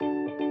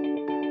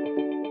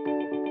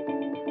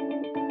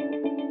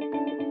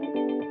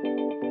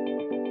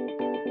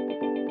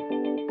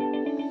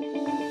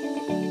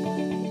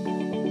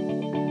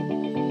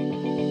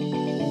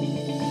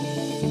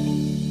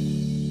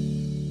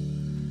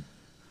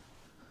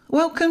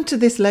Welcome to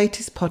this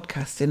latest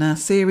podcast in our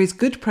series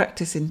Good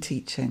Practice in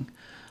Teaching.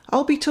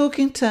 I'll be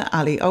talking to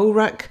Ali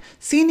Olrak,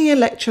 Senior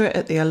Lecturer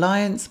at the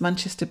Alliance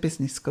Manchester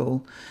Business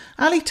School.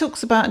 Ali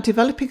talks about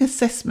developing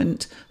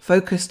assessment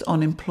focused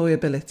on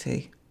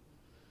employability.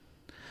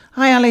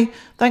 Hi Ali,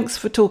 thanks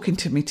for talking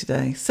to me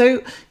today.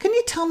 So can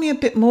you tell me a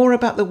bit more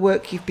about the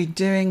work you've been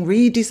doing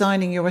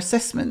redesigning your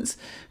assessments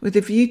with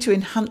a view to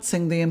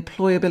enhancing the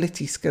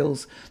employability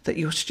skills that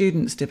your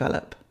students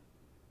develop?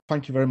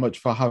 Thank you very much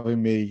for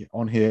having me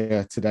on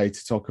here today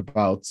to talk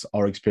about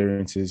our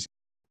experiences.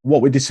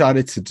 What we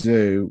decided to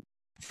do,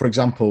 for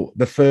example,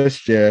 the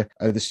first year,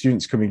 the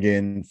students coming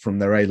in from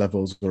their A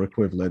levels or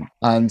equivalent,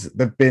 and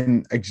they've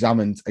been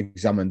examined.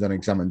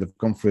 They've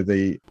gone through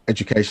the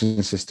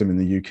education system in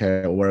the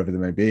UK or wherever they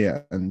may be.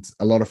 And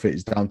a lot of it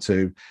is down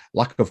to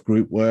lack of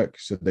group work.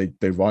 So they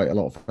write a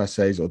lot of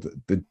essays or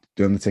they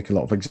undertake a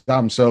lot of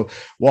exams. So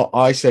what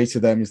I say to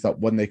them is that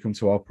when they come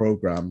to our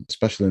program,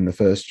 especially in the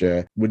first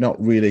year, we're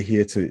not really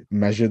here to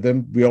measure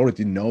them. We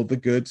already know the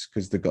goods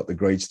because they've got the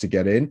grades to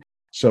get in.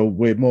 So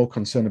we're more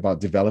concerned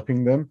about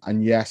developing them.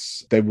 And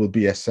yes, they will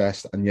be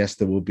assessed. And yes,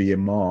 there will be a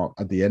mark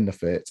at the end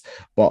of it.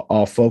 But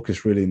our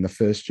focus really in the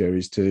first year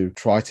is to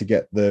try to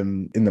get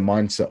them in the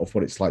mindset of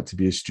what it's like to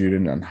be a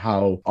student and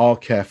how our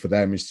care for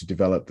them is to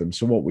develop them.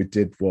 So what we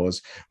did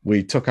was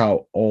we took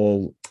out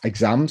all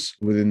exams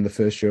within the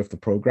first year of the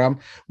program.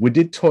 We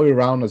did toy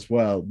around as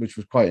well, which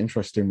was quite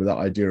interesting with that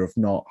idea of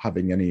not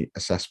having any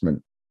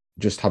assessment,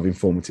 just having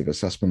formative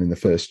assessment in the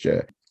first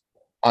year.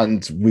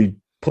 And we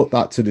put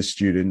that to the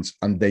students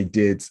and they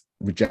did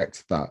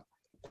reject that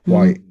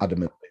quite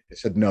adamantly. They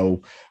said,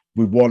 no,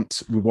 we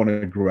want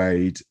a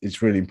grade.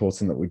 It's really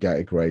important that we get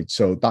a grade.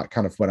 So that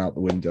kind of went out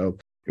the window.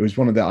 It was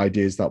one of the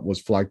ideas that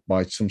was flagged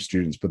by some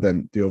students, but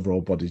then the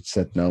overall body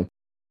said no.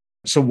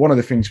 So one of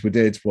the things we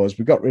did was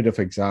we got rid of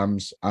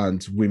exams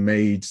and we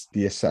made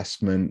the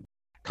assessment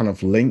kind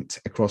of linked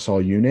across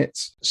our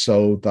units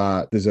so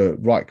that there's a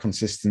right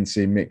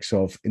consistency mix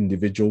of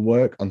individual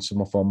work on some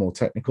of our more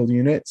technical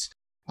units.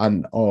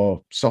 And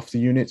our softer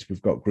units,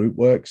 we've got group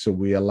work, so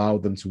we allow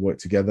them to work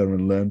together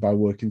and learn by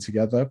working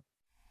together.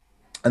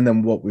 And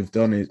then what we've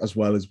done is, as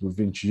well as we've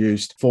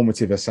introduced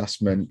formative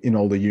assessment in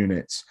all the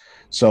units.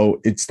 So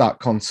it's that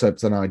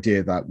concept and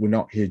idea that we're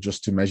not here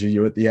just to measure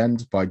you at the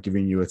end by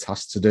giving you a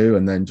task to do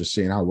and then just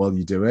seeing how well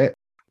you do it.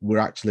 We're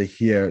actually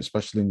here,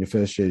 especially in your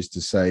first years,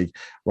 to say,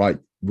 right,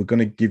 we're going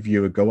to give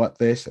you a go at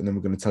this, and then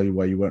we're going to tell you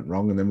where you went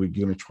wrong, and then we're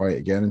going to try it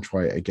again and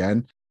try it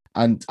again.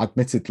 And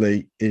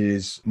admittedly, it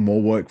is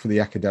more work for the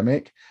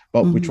academic,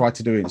 but we try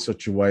to do it in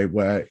such a way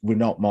where we're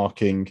not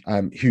marking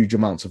huge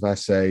amounts of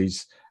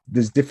essays.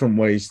 There's different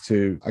ways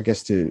to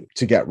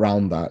get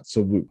around that.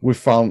 So we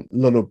found a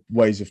lot of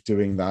ways of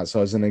doing that.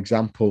 So as an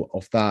example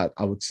of that,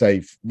 I would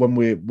say when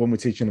we're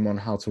teaching them on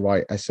how to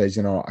write essays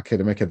in our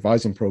academic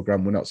advising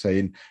program, we're not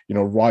saying,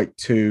 write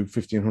 2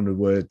 1,500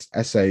 word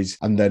essays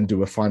and then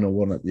do a final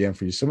one at the end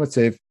for your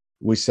summative.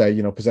 We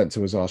say, present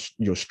to us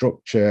your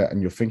structure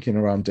and your thinking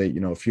around it,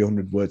 a few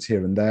hundred words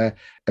here and there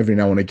every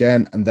now and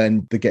again. And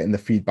then they're getting the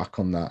feedback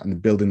on that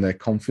and building their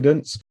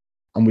confidence.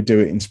 And we do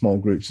it in small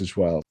groups as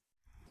well.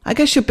 I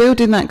guess you're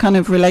building that kind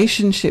of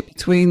relationship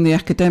between the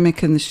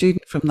academic and the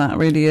student from that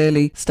really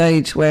early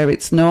stage where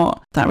it's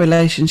not that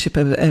relationship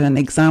of an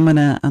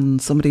examiner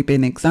and somebody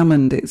being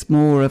examined. It's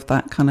more of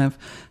that kind of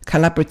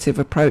collaborative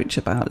approach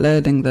about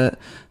learning that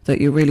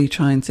you're really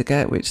trying to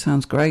get, which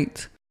sounds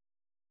great.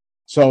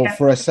 So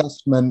for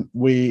assessment,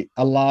 we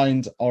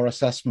aligned our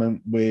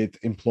assessment with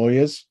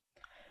employers.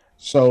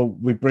 So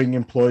we bring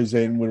employers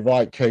in, we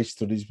write case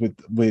studies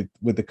with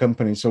the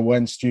company. So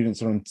when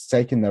students are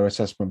undertaking their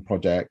assessment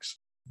projects,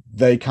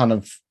 they kind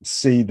of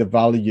see the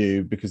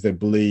value because they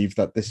believe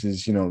that this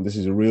is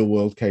a real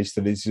world case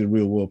study, this is a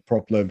real world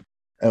problem.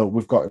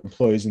 We've got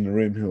employers in the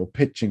room who are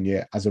pitching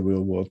it as a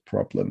real world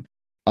problem.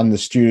 And the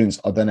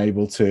students are then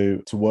able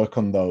to work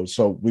on those.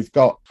 So we've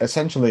got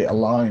essentially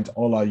aligned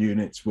all our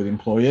units with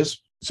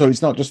employers. So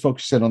it's not just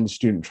focusing on the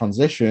student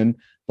transition,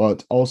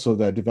 but also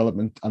their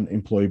development and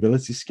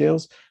employability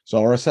skills. So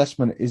our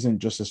assessment isn't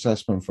just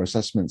assessment for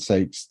assessment's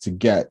sake to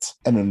get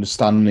an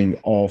understanding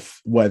of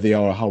where they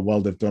are, how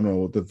well they've done,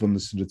 or they've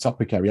understood the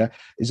topic area.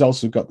 It's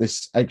also got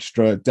this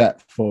extra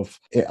depth of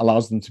it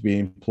allows them to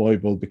be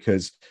employable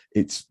because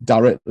it's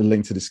directly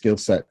linked to the skill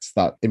sets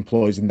that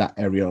employers in that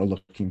area are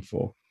looking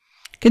for.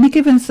 Can you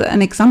give us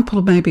an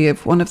example maybe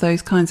of one of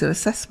those kinds of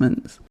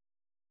assessments?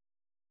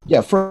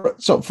 Yeah, for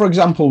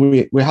example,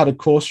 we had a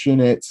course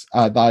unit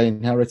that I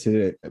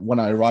inherited when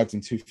I arrived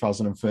in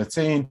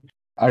 2013.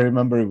 I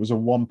remember it was a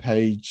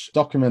one-page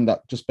document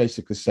that just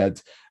basically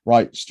said,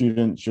 right,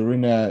 students, you're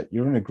in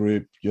a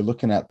group, you're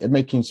looking at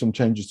making some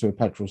changes to a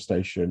petrol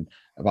station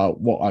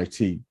about what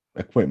IT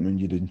equipment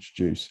you'd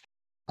introduce.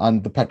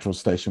 And the petrol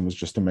station was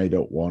just a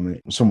made-up one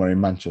somewhere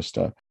in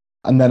Manchester.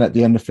 And then at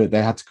the end of it,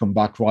 they had to come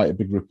back, write a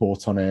big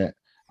report on it,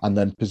 and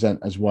then present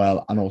as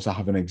well, and also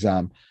have an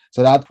exam.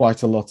 So I had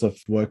quite a lot of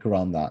work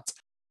around that.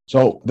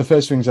 So the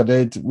first things I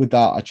did with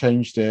that, I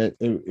changed it.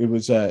 It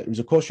was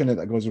a course unit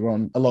that goes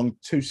along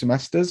 2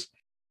 semesters.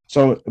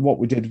 So what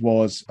we did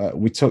was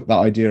we took that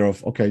idea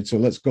of, okay, so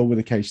let's go with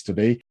a case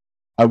study.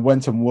 I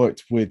went and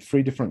worked with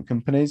 3 different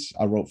companies.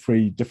 I wrote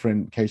 3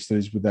 different case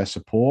studies with their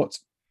support.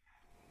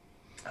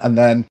 And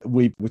then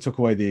we took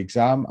away the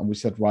exam and we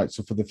said, right,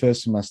 so for the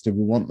first semester,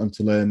 we want them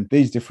to learn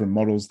these different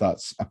models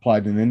that's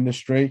applied in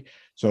industry.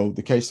 So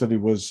the case study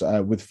was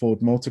with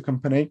Ford Motor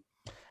Company,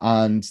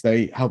 and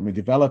they helped me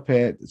develop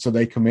it. So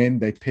they come in,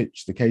 they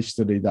pitch the case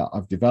study that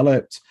I've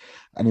developed,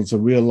 and it's a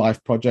real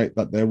life project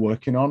that they're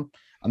working on.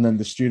 And then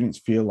the students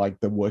feel like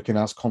they're working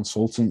as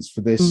consultants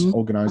for this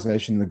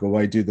organization. They go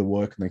away, do the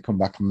work, and they come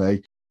back and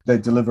they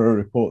deliver a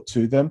report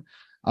to them.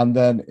 And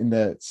then in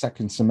the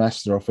second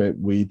semester of it,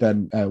 we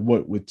then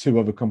worked with 2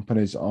 other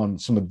companies on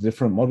some of the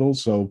different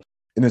models. So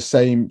in the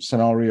same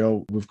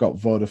scenario, we've got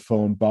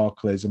Vodafone,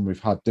 Barclays, and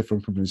we've had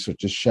different companies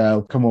such as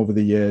Shell come over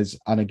the years.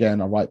 And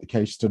again, I write the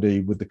case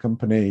study with the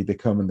company. They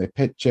come and they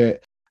pitch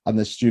it. And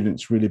the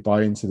students really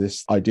buy into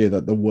this idea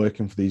that they're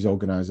working for these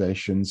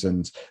organizations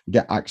and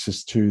get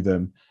access to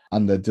them,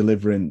 and they're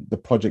delivering, the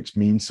projects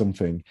mean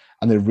something.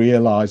 And they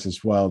realize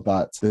as well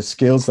that the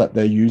skills that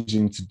they're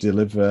using to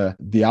deliver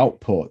the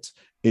output,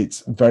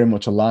 it's very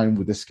much aligned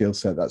with the skill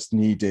set that's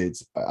needed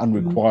and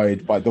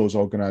required by those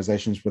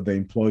organizations where they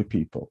employ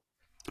people.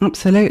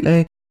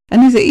 Absolutely.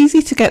 And is it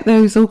easy to get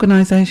those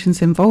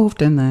organizations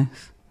involved in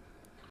this?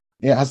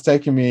 It has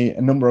taken me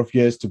a number of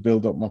years to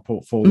build up my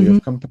portfolio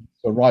of companies.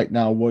 So right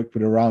now I work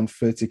with around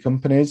 30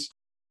 companies.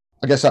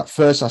 I guess at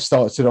first I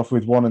started off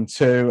with 1 and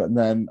 2, and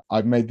then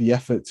I made the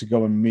effort to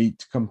go and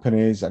meet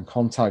companies and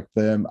contact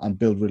them and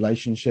build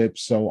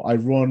relationships. So I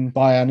run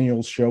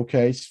biannual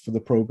showcase for the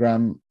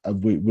program.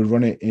 We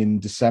run it in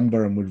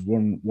December, and we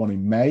run one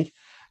in May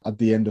at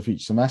the end of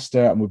each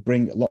semester, and we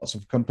bring lots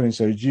of companies.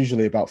 So it's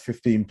usually about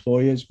 50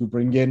 employers we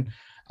bring in,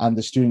 and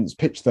the students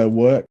pitch their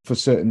work for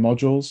certain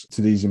modules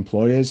to these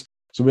employers.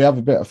 So we have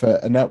a bit of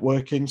a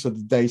networking. So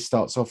the day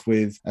starts off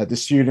with the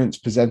students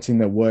presenting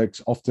their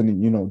works, often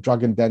in,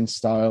 Dragon Den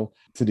style,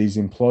 to these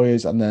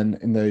employers. And then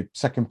in the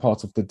second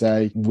part of the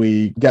day,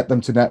 we get them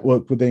to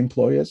network with the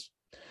employers.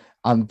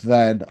 And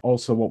then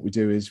also what we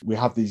do is we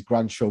have these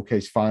grand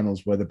showcase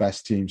finals where the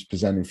best teams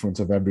present in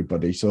front of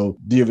everybody. So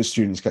the other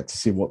students get to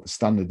see what the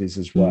standard is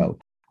as well.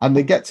 And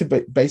they get to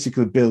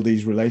basically build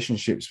these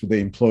relationships with the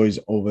employees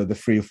over the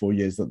 3 or 4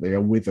 years that they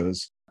are with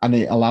us. And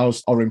it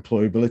allows our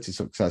employability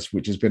success,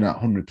 which has been at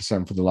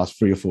 100% for the last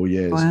 3 or 4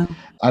 years. Wow.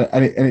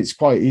 And it's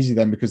quite easy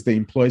then, because the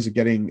employees are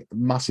getting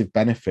massive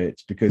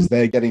benefits because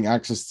they're getting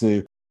access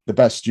to the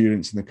best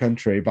students in the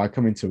country by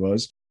coming to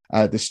us.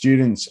 The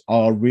students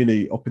are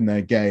really up in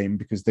their game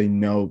because they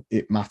know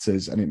it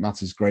matters, and it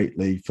matters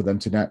greatly for them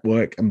to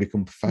network and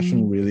become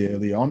professional really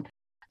early on.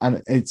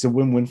 And it's a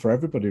win-win for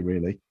everybody,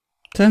 really.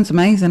 Sounds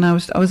amazing. I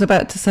was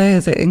about to say,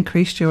 has it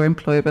increased your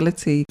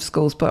employability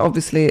scores? But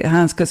obviously it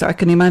has, because I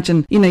can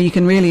imagine, you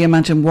can really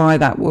imagine why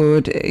that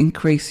would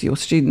increase your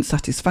student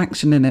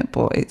satisfaction in it.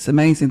 But it's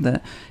amazing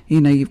that,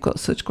 you've got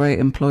such great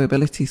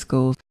employability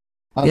scores.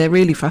 Yeah,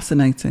 really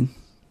fascinating.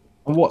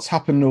 And what's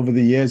happened over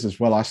the years as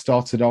well, I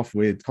started off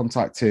with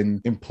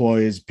contacting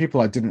employers, people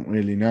I didn't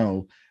really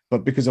know.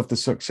 But because of the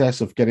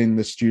success of getting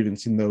the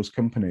students in those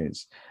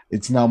companies,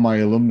 it's now my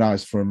alumni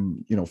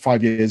from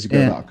 5 years ago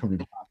that are coming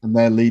back, and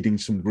they're leading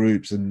some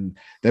groups, and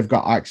they've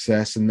got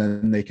access, and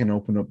then they can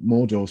open up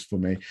more doors for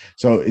me.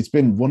 So it's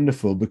been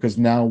wonderful, because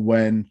now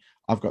when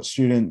I've got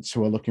students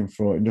who are looking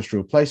for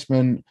industrial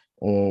placement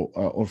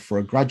or for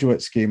a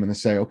graduate scheme, and they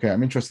say, okay,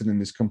 I'm interested in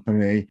this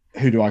company,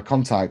 who do I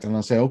contact? And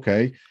I say,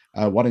 okay,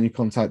 why don't you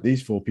contact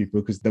these 4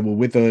 people, because they were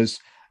with us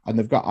and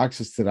they've got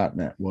access to that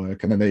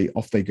network, and then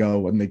they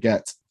go and they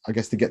get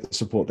the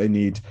support they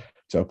need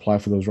to apply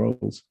for those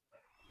roles.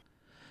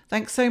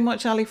 Thanks so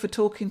much, Ali, for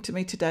talking to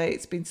me today.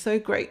 It's been so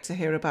great to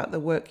hear about the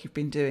work you've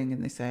been doing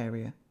in this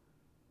area.